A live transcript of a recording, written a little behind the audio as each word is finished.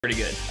Pretty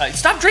good.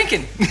 Stop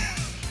drinking.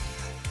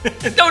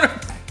 Don't.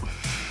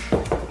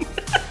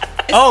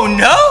 Oh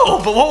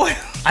no! But what?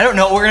 I don't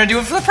know what we're gonna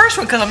do for the first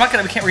one because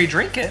we can't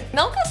re-drink it.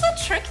 Milk is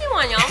a tricky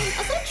one, y'all.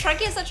 It's a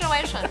tricky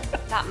situation.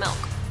 That milk.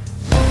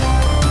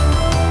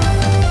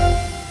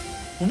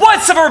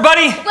 What's up,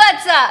 everybody?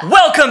 What's up?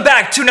 Welcome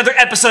back to another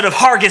episode of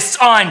Hargests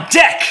on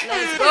Deck.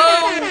 Let's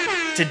go.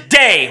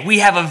 Today, we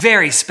have a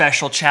very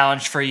special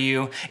challenge for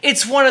you.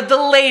 It's one of the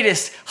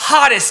latest,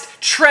 hottest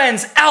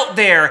trends out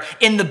there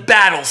in the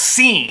battle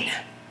scene.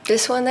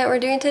 This one that we're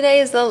doing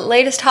today is the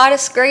latest,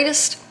 hottest,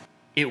 greatest?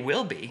 It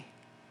will be.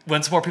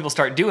 Once more people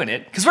start doing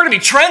it. Because we're gonna be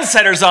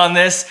trendsetters on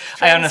this.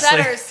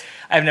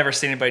 I've never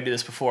seen anybody do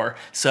this before.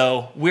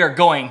 So we are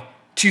going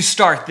to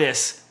start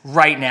this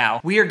right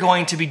now. We are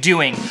going to be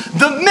doing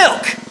the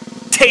Milk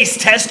Taste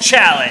Test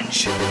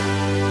Challenge.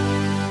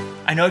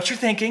 I know what you're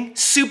thinking.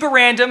 Super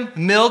random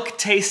milk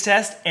taste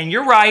test, and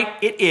you're right,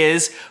 it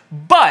is.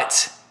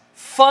 But,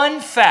 fun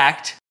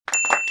fact,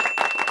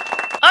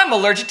 I'm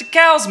allergic to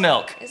cow's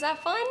milk. Is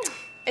that fun?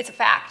 It's a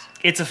fact.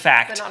 It's a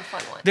fact. But not a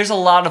fun one. There's a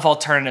lot of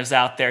alternatives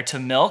out there to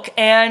milk,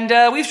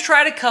 and we've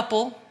tried a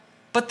couple,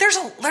 but there's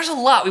a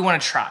lot we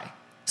want to try.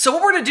 So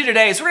what we're gonna do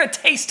today is we're gonna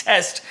taste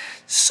test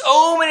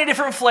so many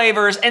different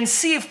flavors and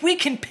see if we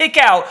can pick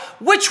out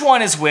which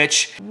one is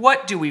which.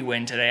 What do we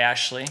win today,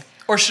 Ashley?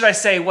 Or should I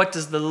say, what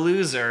does the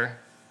loser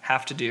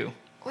have to do?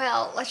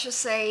 Well, let's just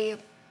say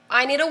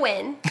I need a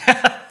win.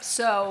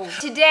 So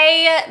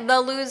today,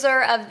 the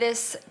loser of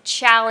this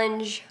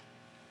challenge,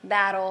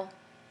 chattel,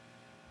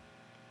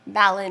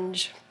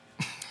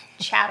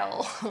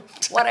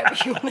 whatever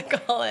you want to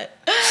call it,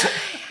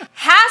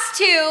 has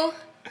to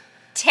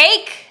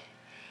take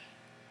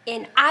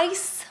an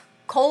ice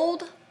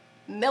cold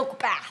milk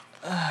bath.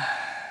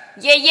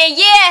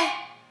 Yeah.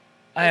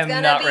 I am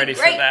not ready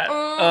for that.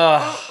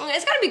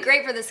 It's gonna be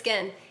great for the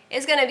skin.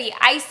 It's gonna be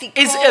icy cold.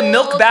 Is a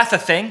milk bath a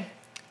thing?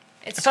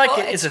 It's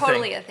It's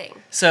totally a thing.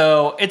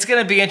 So it's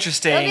gonna be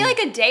interesting. It'll be like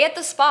a day at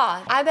the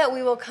spa. I bet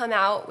we will come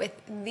out with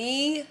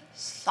the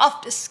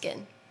softest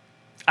skin.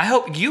 I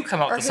hope you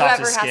come out with the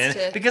softest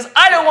skin because to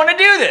I don't want to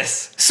do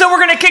this. So we're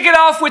gonna kick it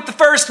off with the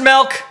first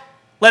milk.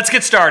 Let's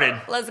get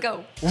started. Let's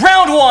go.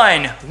 Round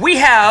one, we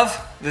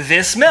have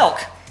this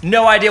milk.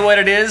 No idea what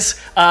it is.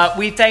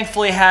 We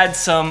thankfully had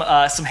some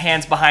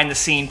hands behind the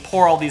scene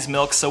pour all these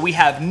milks, so we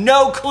have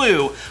no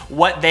clue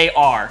what they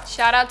are.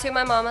 Shout out to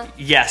my mama.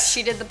 Yes.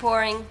 She did the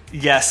pouring.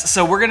 Yes,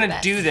 so we're gonna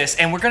do this,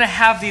 and we're gonna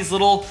have these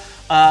little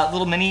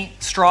mini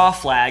straw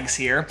flags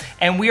here,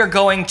 and we are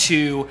going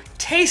to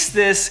taste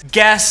this,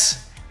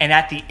 guess, and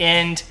at the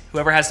end,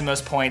 whoever has the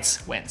most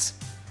points wins.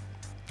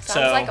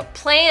 Sounds like a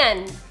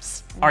plan.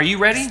 Are you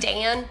ready?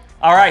 Stan.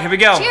 All right, here we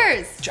go.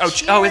 Cheers.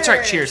 Oh, that's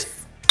right, cheers.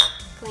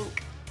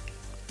 Clink.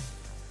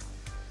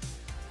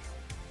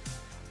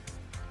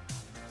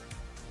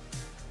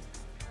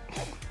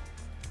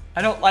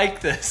 I don't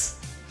like this.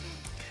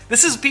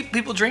 This is,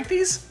 people drink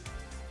these?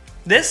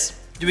 This?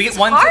 Do we get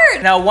one?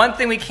 Hard. Now, one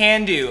thing we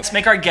can do, let's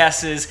make our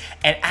guesses,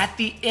 and at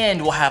the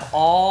end, we'll have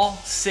all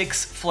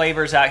 6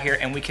 flavors out here,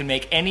 and we can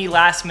make any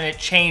last minute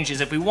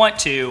changes if we want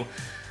to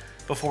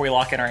before we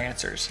lock in our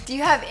answers. Do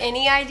you have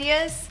any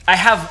ideas? I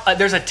have,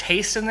 there's a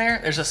taste in there.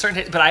 There's a certain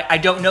taste, but I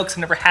don't know because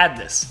I've never had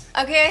this.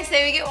 Okay, I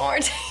say we get one more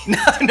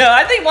taste. No,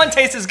 I think one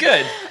taste is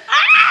good.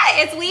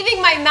 It's leaving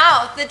my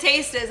mouth, the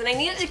taste is, and I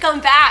need it to come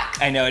back.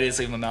 I know, it is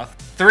leaving my mouth.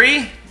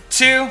 3,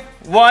 2,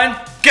 1,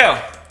 go.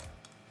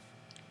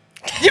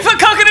 You put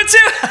coconut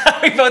too?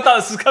 We both thought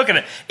this was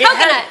coconut.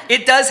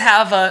 It does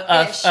have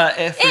a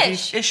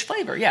ish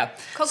flavor, yeah.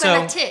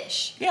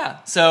 Coconut-ish.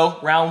 Yeah, so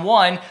round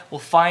 1, we'll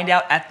find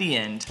out at the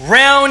end.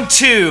 Round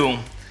 2.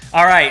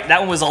 All right,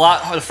 that one was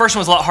the first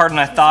one was a lot harder than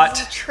I thought.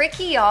 This is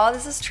tricky, y'all,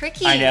 this is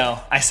tricky. I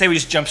know, I say we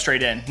just jump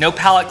straight in. No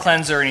palate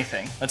cleanser or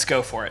anything. Let's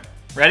go for it.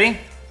 Ready?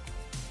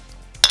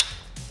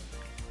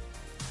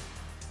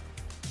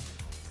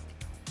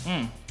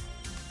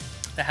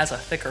 That has a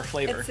thicker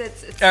flavor.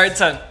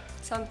 It's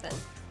something.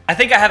 I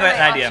think I have an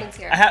idea.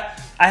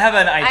 I have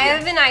an idea. I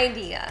have an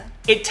idea.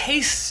 It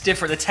tastes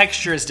different. The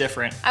texture is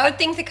different. I would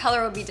think the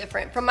color would be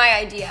different from my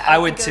idea. I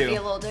would think too. It would be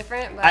a little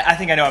different. But I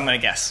think I know what I'm gonna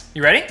guess.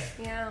 You ready?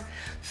 Yeah.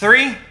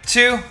 3,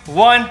 2,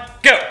 1,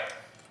 go.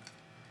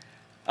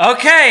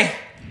 Okay.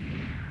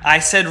 I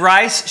said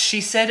rice. She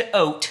said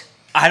oat.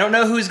 I don't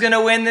know who's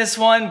gonna win this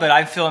one, but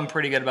I'm feeling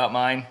pretty good about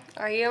mine.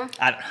 Are you?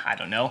 I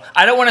don't know.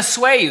 I don't want to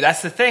sway you.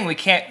 That's the thing. We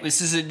can't.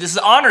 This is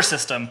honor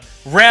system.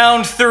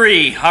 Round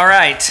 3. All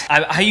right.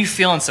 How are you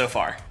feeling so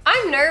far?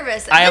 I'm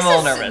nervous. I am a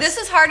little nervous. This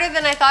is harder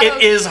than I thought.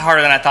 It is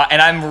harder than I thought,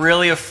 and I'm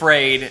really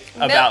afraid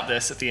about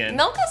this at the end.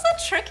 Milk is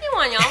a tricky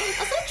one, y'all. It's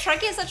a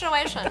tricky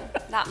situation.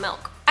 That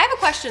milk. I have a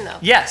question though.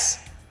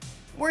 Yes.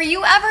 Were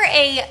you ever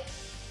a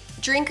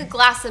drink a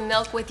glass of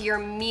milk with your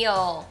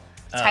meal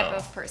type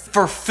of person?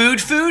 For food?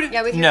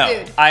 Yeah, with your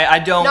food. I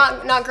don't.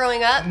 Not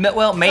growing up?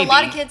 Well, maybe. A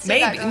lot of kids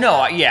did that growing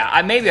up.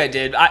 Yeah, maybe I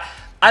did.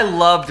 I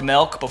loved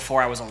milk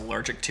before I was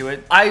allergic to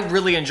it. I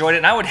really enjoyed it,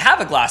 and I would have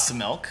a glass of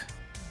milk,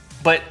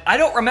 but I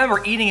don't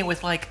remember eating it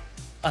with like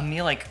a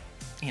meal like,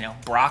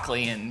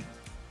 broccoli and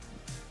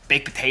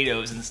baked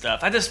potatoes and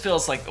stuff. That just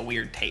feels like a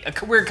weird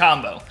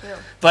combo. Yeah.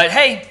 But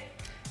hey,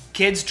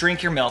 kids,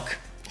 drink your milk.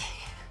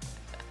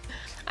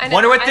 I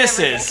wonder what this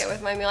never is. Drink it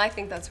with my meal. I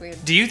think that's weird.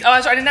 Do you? Oh,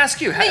 I didn't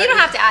ask you. No, you don't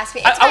have to ask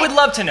me. I would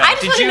love to know. I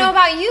just want to know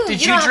about you.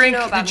 Did you you don't drink?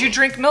 Have to know about did you me.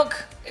 drink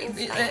milk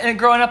and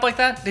growing up like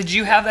that? Did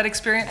you have that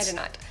experience? I did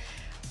not.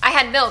 I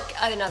had milk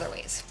in other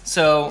ways.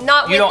 So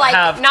not you with don't like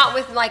have. Not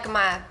with like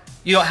my.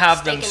 You don't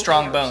have them steak and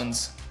strong potatoes.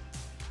 bones.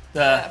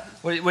 The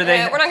were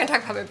they? We're not gonna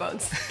talk about my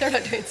bones. They're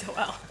not doing so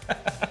well.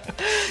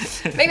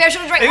 Maybe I should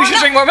drink. Maybe more you should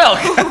drink more milk.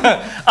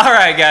 All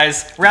right,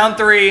 guys. Round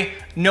 3.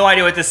 No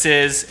idea what this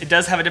is. It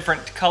does have a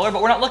different color,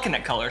 but we're not looking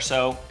at color,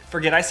 so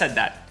forget I said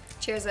that.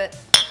 Cheers it.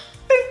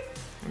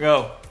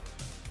 Go.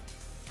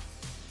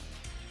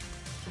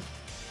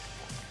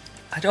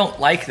 I don't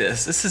like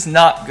this. This is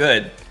not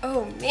good.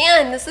 Oh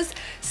man, this is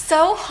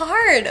so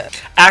hard.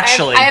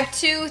 Actually, I have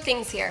 2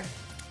 things here.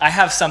 I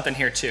have something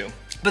here too.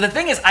 But the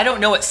thing is, I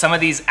don't know what some of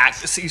these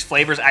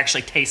flavors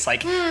actually taste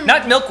like.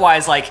 Not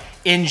milk-wise, like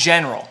in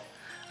general.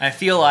 I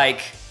feel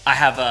like I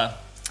have a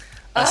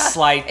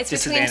slight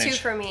disadvantage. It's between 2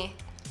 for me.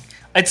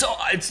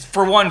 It's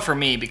for 1 for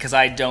me because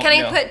I don't know.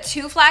 Can I put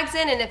 2 flags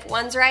in, and if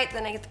one's right,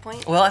 then I get the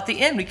point? Well, at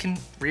the end, we can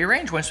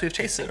rearrange once we've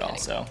tasted it all,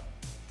 so.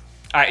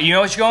 All right, you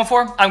know what you're going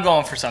for? I'm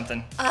going for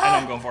something. I know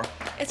I'm going for.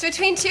 It's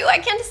between 2, I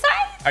can't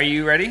decide. Are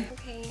you ready?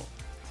 Okay.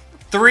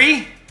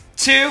 3,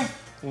 2,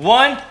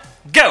 1,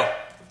 go.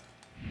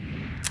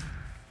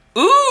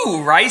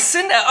 Ooh, rice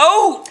and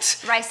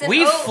oat. Rice and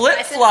we oat.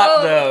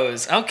 flip-flop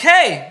those.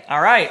 Okay,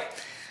 all right.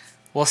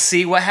 We'll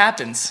see what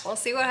happens. We'll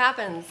see what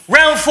happens.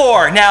 Round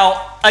 4.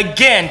 Now,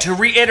 again, to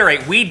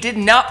reiterate, we did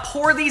not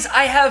pour these.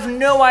 I have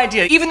no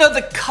idea. Even though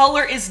the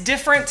color is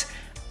different,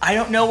 I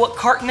don't know what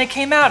carton they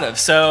came out of.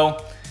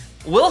 So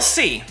we'll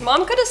see.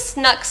 Mom could have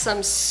snuck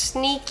some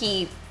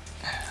sneaky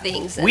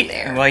things in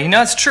there. Well, you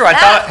know, it's true. I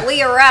that thought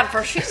Leah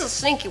Radford, she's a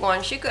sneaky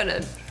one. She could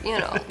have, you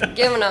know,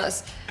 given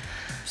us.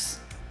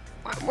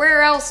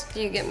 Where else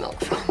do you get milk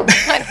from?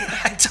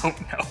 I don't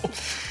know.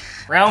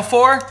 Round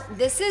 4.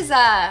 This is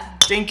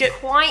Dink it.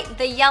 quite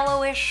the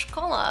yellowish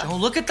color. Oh,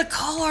 look at the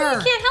color.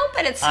 I can't help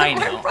it. It's I right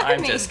know. in front I'm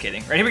of me. just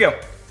kidding. Right, here we go.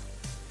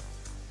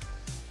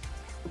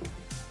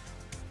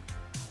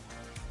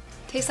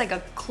 Tastes like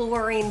a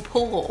chlorine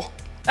pool.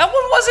 That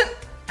one wasn't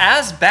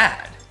as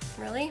bad.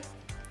 Really?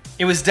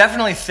 It was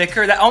definitely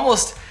thicker. That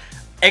almost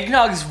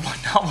eggnog is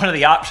not one of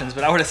the options,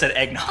 but I would have said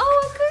eggnog.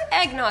 Oh, good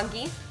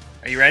eggnoggy.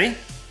 Are you ready?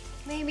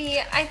 Maybe.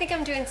 I think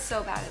I'm doing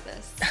so bad at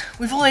this.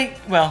 We've only,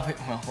 well,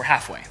 we're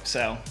halfway.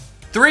 So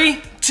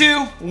 3,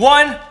 2,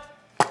 1.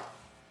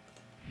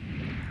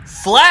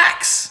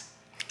 Flax.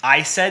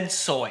 I said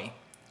soy.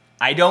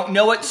 I don't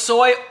know what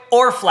soy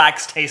or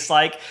flax tastes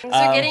like. Things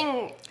are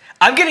getting.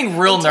 I'm getting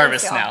real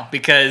nervous y'all. now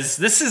because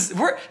this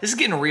is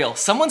getting real.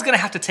 Someone's gonna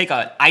have to take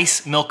an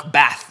ice milk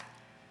bath.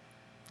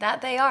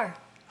 That they are.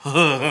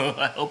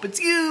 I hope it's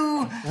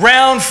you.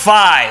 Round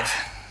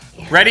 5.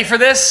 Yeah. Ready for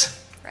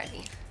this?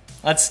 Ready.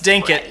 Let's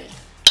dink it.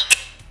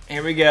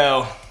 Here we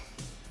go.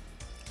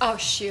 Oh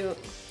shoot.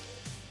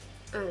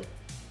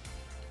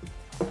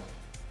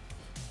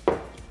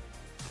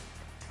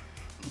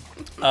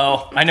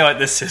 Oh, I know what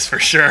this is for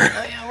sure.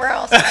 Oh yeah, we're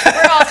all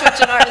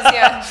switching ours.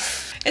 Yeah.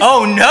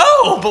 Oh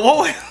no! But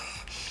what?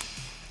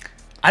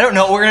 I don't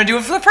know what we're gonna do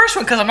for the first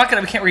one because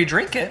we can't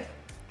re-drink it.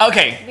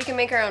 Okay. We can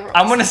make our own rules.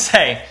 I'm gonna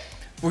say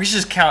we should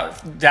just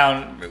count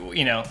down,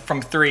 you know,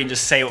 from 3 and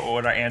just say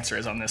what our answer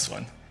is on this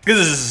one because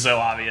this is so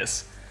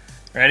obvious.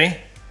 Ready?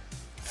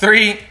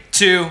 3,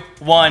 2,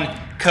 1.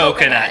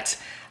 Coconut.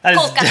 That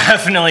is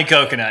definitely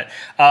coconut.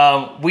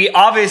 We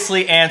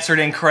obviously answered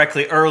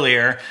incorrectly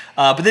earlier,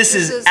 but this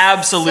is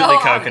absolutely so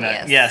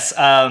coconut. obvious.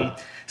 Yes.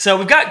 So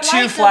we've got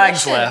 2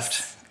 flags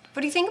left.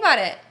 What do you think about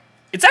it?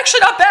 It's actually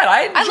not bad.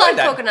 I love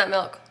that. coconut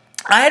milk.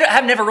 I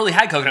have never really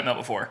had coconut milk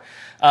before.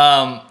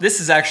 This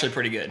is actually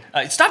pretty good.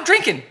 Stop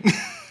drinking.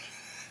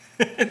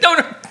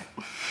 Don't.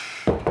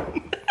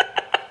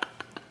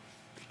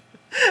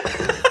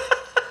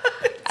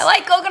 I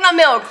like coconut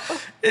milk.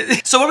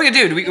 So what are we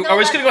gonna do? Are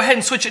we just gonna go ahead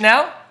and switch it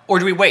now, or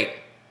do we wait?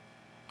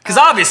 Because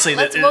obviously,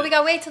 well, we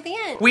gotta wait till the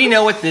end. We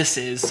know what this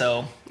is,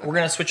 so we're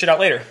gonna switch it out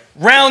later.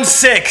 Round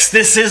 6.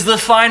 This is the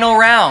final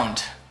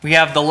round. We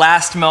have the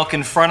last milk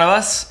in front of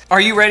us.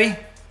 Are you ready?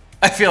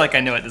 I feel like I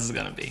know what this is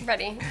gonna be.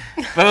 Ready.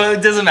 But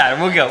it doesn't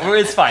matter. We'll go.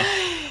 It's fine.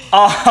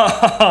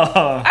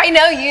 Oh. I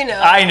know you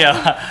know. I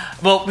know.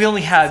 Well, we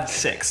only had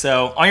 6.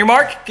 So on your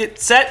mark, get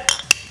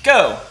set,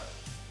 go.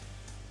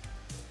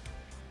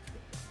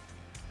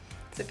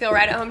 Does it feel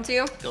right at home to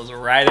you? Feels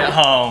right at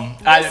home.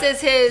 This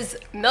is his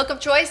milk of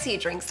choice. He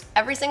drinks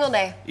every single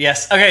day.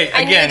 Yes. Okay.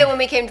 I again, knew that when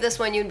we came to this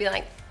one, you'd be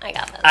like, I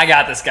got this. I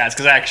got this, guys,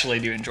 because I actually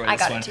do enjoy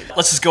this one. Too,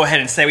 let's just go ahead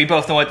and say we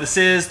both know what this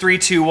is. 3,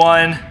 2,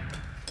 1.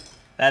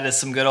 That is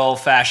some good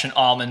old-fashioned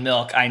almond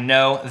milk. I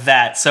know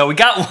that. So we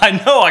got. I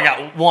know I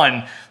got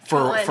 1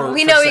 for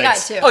we know 6. we got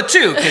 2. Oh,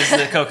 2 because of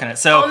the coconut.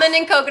 So almond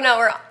and coconut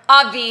were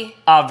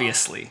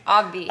obviously.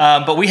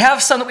 But we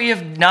have some that we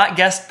have not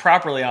guessed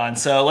properly on.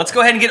 So let's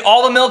go ahead and get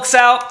all the milks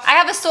out. I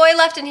have a soy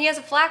left and he has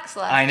a flax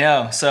left. I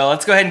know. So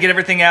let's go ahead and get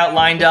everything out,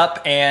 lined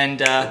up,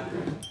 and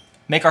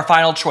make our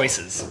final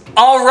choices.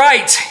 All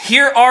right,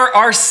 here are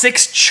our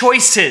 6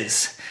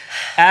 choices.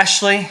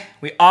 Ashley,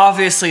 we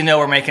obviously know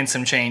we're making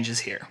some changes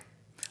here.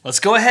 Let's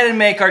go ahead and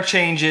make our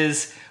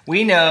changes.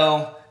 We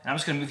know, and I'm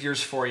just gonna move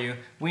yours for you.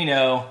 We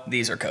know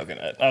these are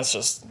coconut.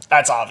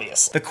 That's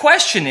obvious. The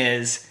question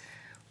is,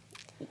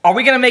 are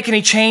we gonna make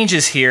any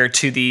changes here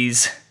to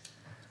these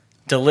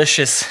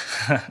delicious,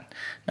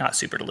 not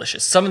super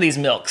delicious, some of these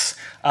milks?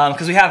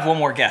 Because we have one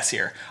more guess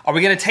here. Are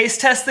we gonna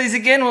taste test these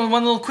again with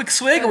one little quick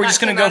swig, or are we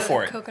just gonna go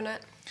for it?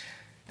 Coconut.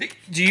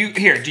 Do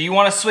you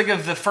want a swig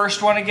of the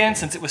first one again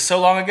since it was so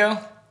long ago?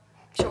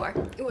 Sure.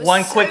 It was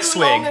one quick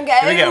swig.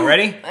 Here we go,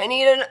 ready? I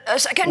need a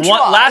second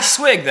try. Last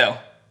swig though.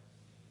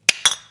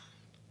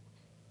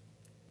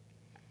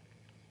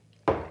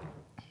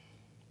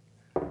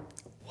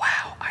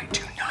 Wow, I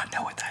do not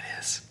know what that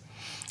is.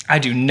 I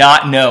do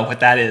not know what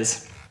that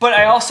is. But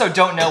I also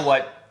don't know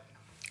what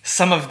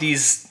some of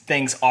these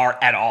things are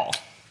at all.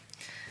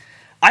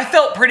 I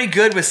felt pretty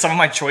good with some of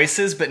my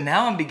choices, but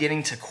now I'm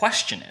beginning to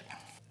question it.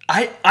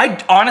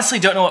 I honestly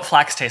don't know what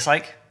flax tastes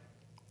like.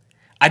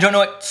 I don't know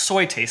what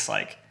soy tastes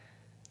like.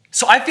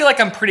 So I feel like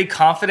I'm pretty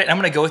confident. I'm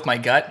gonna go with my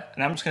gut,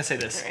 and I'm just gonna say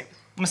this. Right.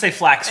 I'm gonna say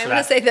flax for that. I'm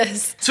gonna say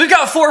this. So we've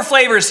got 4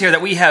 flavors here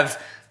that we have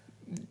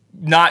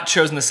not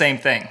chosen the same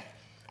thing.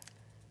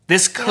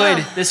 This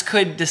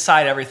could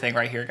decide everything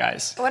right here,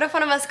 guys. What if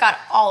one of us got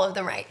all of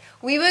them right?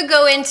 We would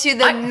go into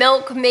the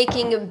milk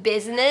making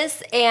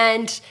business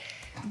and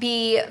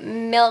be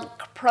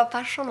milk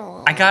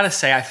professionals. I gotta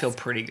say, I feel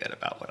pretty good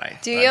about what I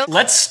do. You?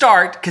 Let's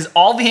start, because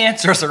all the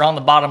answers are on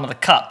the bottom of the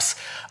cups.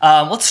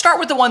 Let's start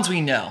with the ones we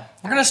know.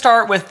 We're gonna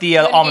start with the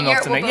almond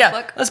milk tonight. Yeah,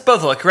 look. Let's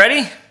both look.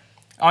 Ready?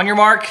 On your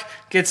mark,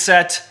 get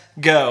set,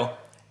 go.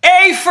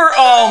 A for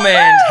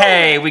almond. Woo!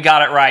 Hey, we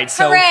got it right.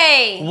 So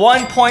hooray!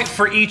 1 point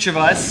for each of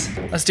us.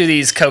 Let's do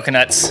these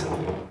coconuts.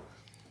 All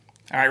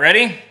right,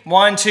 ready?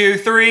 1, 2,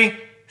 3.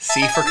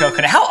 C for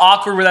coconut. How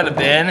awkward would that have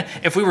been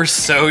if we were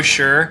so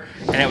sure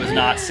and it was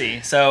not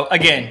C? So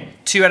again,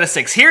 2 out of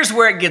 6. Here's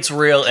where it gets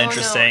real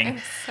interesting. No,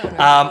 I'm so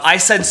nervous. I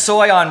said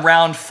soy on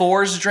round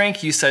 4's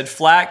drink. You said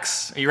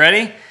flax. Are you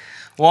ready?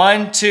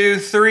 1, 2,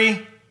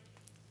 3.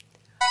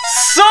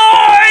 Soy!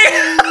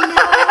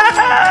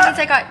 That means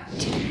I got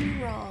 2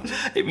 wrong.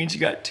 It means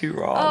you got 2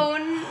 wrong. Oh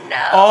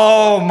no.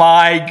 Oh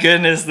my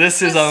goodness,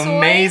 this is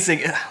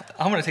amazing.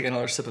 I'm gonna take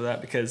another sip of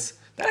that because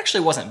that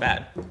actually wasn't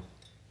bad.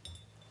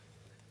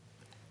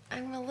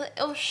 I'm a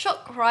little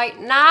shook right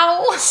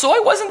now.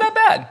 Soy wasn't that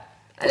bad.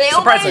 A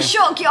little bit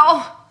shook,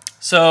 y'all.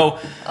 So,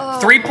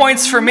 3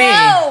 points for me.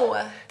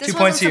 No, this 2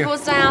 points wasn't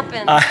supposed to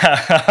happen.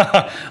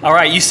 All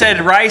right, you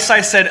said rice, I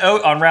said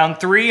oat on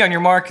round 3. On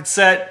your mark, it's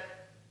set.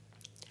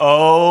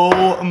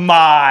 Oh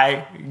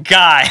my,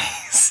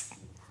 guys.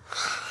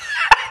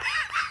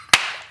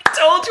 I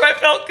told you I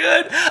felt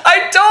good.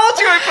 I told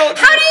you I felt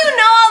good. How do you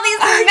know all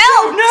these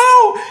milks? No,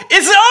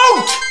 it's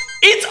oat.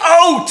 It's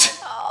oat.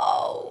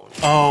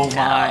 Oh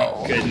my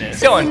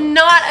goodness. It's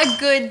not a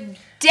good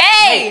day.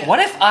 Hey, what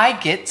if I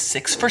get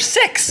 6 for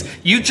 6?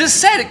 You just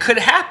said it could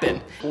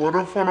happen. What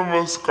if one of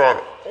us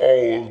got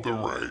all of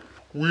them right?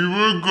 We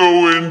would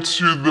go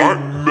into the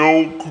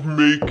milk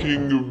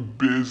making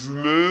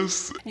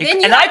business.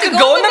 And I could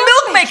go in the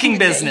milk making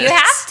business. You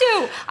have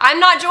to. I'm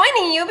not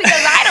joining you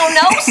because I don't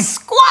know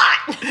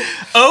squat.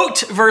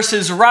 Oat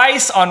versus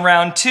rice on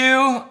round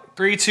 2.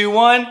 3, 2,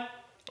 1.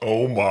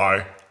 Oh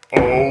my.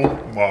 Oh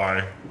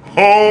my.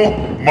 Oh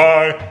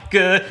my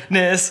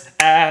goodness,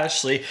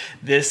 Ashley.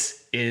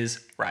 This is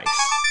rice.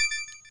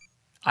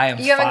 I am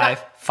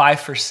 5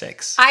 for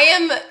 6. I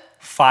am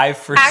 5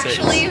 for 6.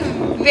 Actually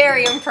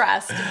very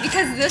impressed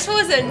because this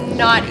was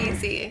not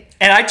easy.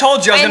 And I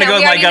told you I was going to go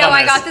with my gut on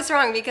this. I got this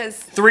wrong because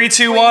 3,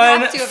 2,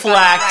 1,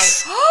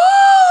 flax.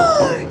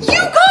 Right. You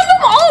got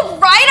them all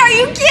right? Are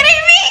you kidding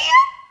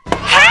me?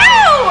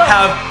 How? I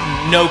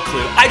have no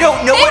clue. I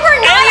don't know what any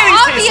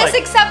of these taste like. They were not obvious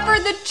except for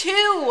the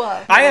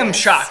 2. I am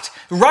shocked.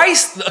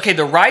 Rice, okay,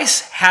 the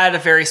rice had a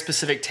very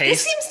specific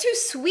taste. This seems too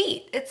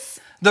sweet.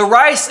 The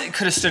rice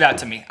could have stood out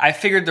to me. I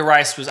figured the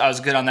rice I was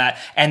good on that.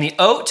 And the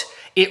oat,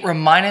 it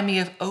reminded me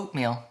of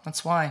oatmeal.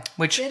 That's why.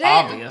 Which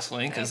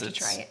obviously, because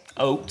it's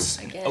oats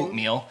and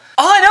oatmeal.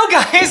 All I know,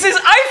 guys, is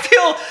I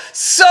feel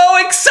so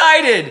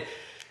excited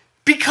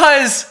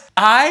because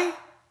I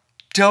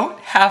don't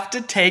have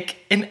to take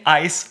an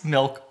ice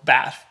milk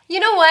bath. You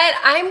know what?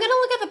 I'm gonna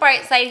look at the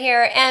bright side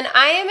here, and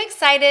I am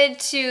excited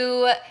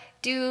to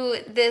do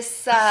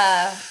this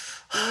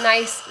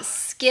nice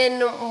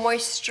skin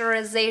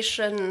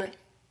moisturization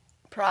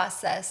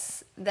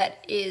process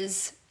that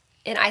is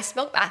an ice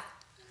milk bath.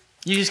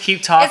 You just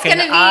keep talking.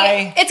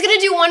 It's gonna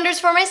do wonders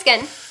for my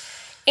skin,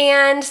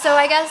 and so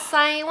I guess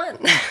I won.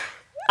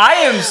 I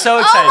am so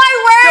excited. Oh my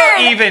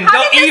word!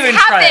 Don't even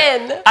try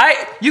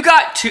it. You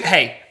got 2.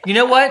 Hey, you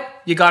know what?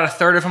 You got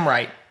 1/3 of them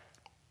right.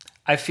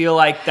 I feel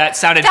like that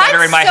sounded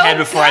better in my head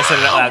before I said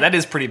it out loud. That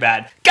is pretty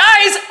bad. Guys,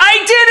 I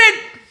did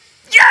it!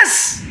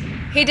 Yes!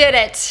 He did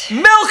it.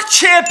 Milk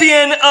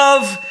champion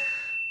of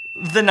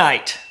the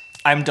night.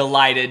 I'm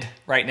delighted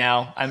right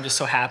now. I'm just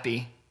so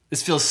happy.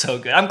 This feels so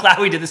good. I'm glad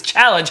we did this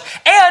challenge.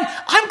 And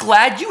I'm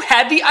glad you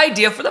had the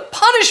idea for the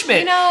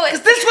punishment. You know,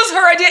 because this was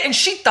her idea and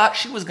she thought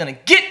she was gonna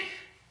get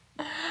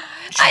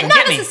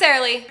not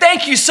necessarily.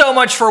 Thank you so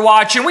much for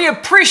watching. We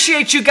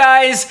appreciate you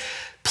guys.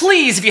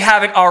 Please, if you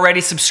haven't already,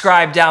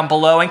 subscribe down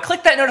below and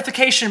click that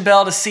notification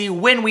bell to see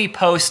when we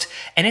post,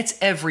 and it's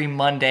every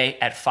Monday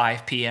at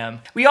 5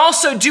 p.m. We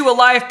also do a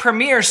live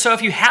premiere, so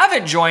if you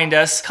haven't joined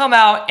us, come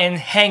out and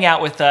hang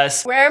out with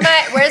us. Where's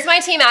my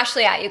Team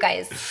Ashley at, you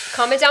guys?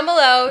 Comment down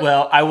below.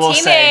 Well, I will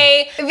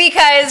say... Team A,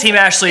 because Team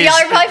Ashley y'all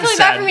are probably feeling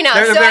bad for me now,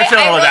 they're so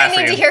feeling a little I bad really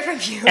for need you. to hear from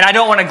you. And I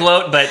don't want to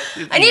gloat, but...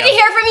 I need to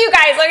hear from you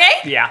guys,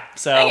 okay? Yeah,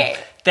 so... Okay.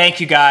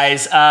 Thank you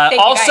guys.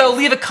 Also,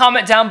 leave a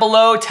comment down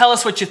below. Tell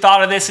us what you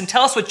thought of this and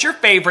tell us what your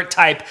favorite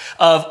type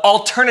of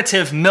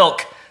alternative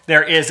milk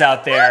there is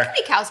out there. Well, it could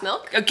be cow's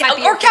milk. Or cow's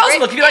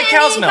milk if you like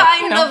cow's milk.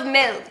 Any kind of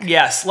milk.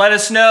 Yes, let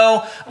us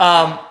know.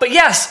 But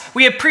yes,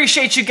 we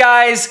appreciate you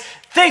guys.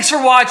 Thanks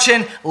for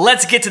watching.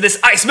 Let's get to this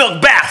ice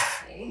milk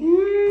bath.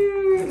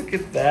 Ooh, look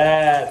at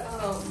that.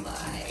 Oh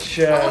my.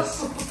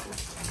 Just,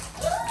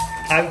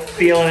 I'm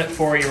feeling it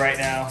for you right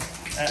now.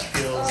 That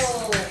feels...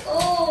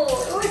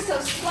 Oh, it's so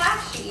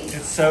splashy.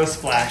 It's so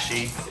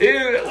splashy.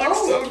 Ew, it looks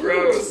so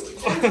gross.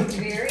 It's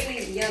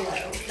very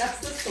yellow. That's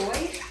the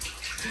soy?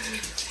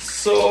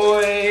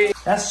 Soy.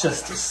 That's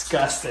just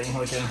disgusting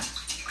looking.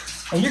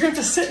 And you're going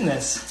to sit in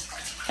this.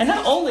 And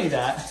not only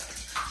that,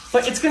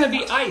 but it's going to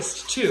be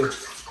iced too.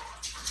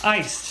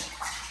 Iced.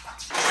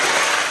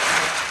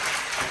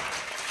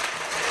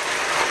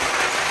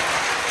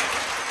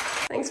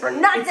 Thanks for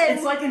nothing.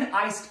 It's like an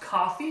iced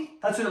coffee.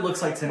 That's what it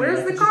looks like to me.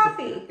 Where's the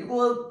coffee?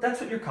 Well, that's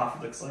what your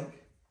coffee looks like.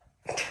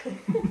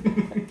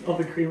 All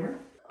the creamer.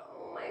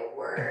 Oh my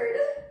word.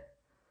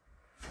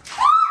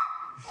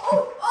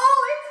 Oh,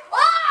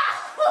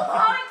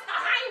 it's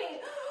tiny.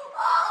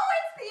 Oh,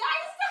 it's the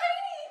ice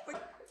tiny.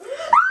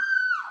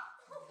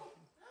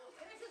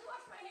 I just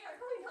washed my hair.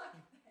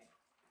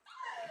 Okay.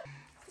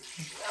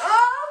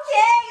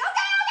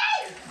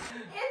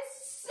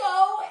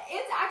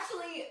 It's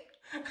actually,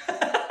 I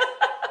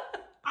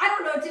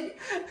don't know what to do.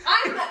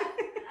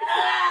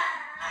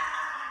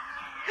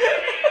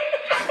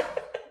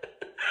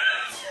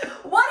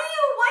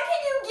 What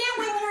can you get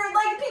when you're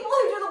like people who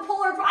do the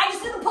polar, I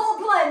just did the polar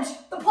plunge.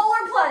 The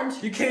polar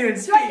plunge. You can't even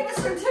speak. Do I get a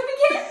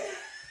certificate?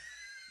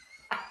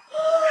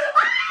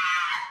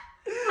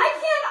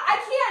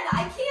 I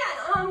can't.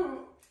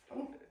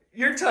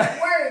 You're done.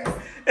 Words.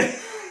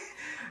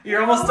 You're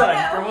almost done.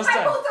 You're almost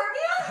done.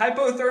 Hypothermia?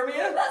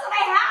 Hypothermia? That's what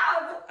I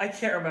have. I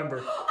can't remember.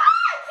 I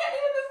can't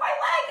even move my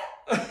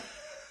leg.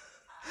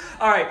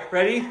 All right,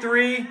 ready?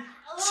 3,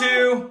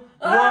 2,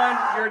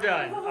 1. You're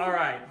done. All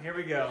right, here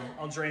we go.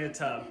 I'll drain the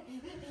tub.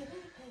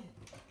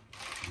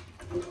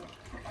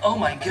 Oh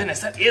my goodness,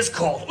 that is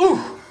cold.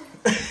 Ooh.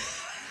 I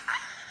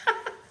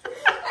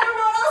don't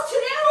know what else to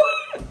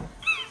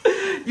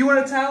do. You want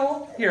a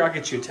towel? Here, I'll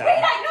get you a towel. Wait,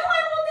 I know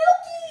I'm all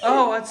milky.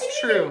 Oh, that's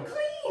true.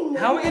 Clean.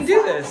 How are we gonna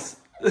do this?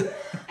 And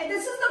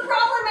this is the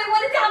problem. I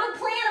wanted to have a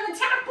plan of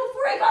attack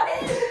before I got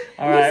in.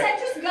 All right. You said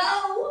just go.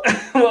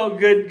 Well,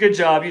 good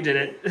job. You did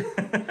it.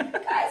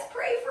 Guys,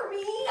 pray for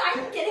me.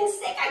 I'm getting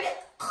sick.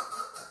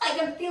 I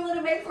can feel it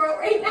in my throat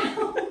right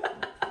now.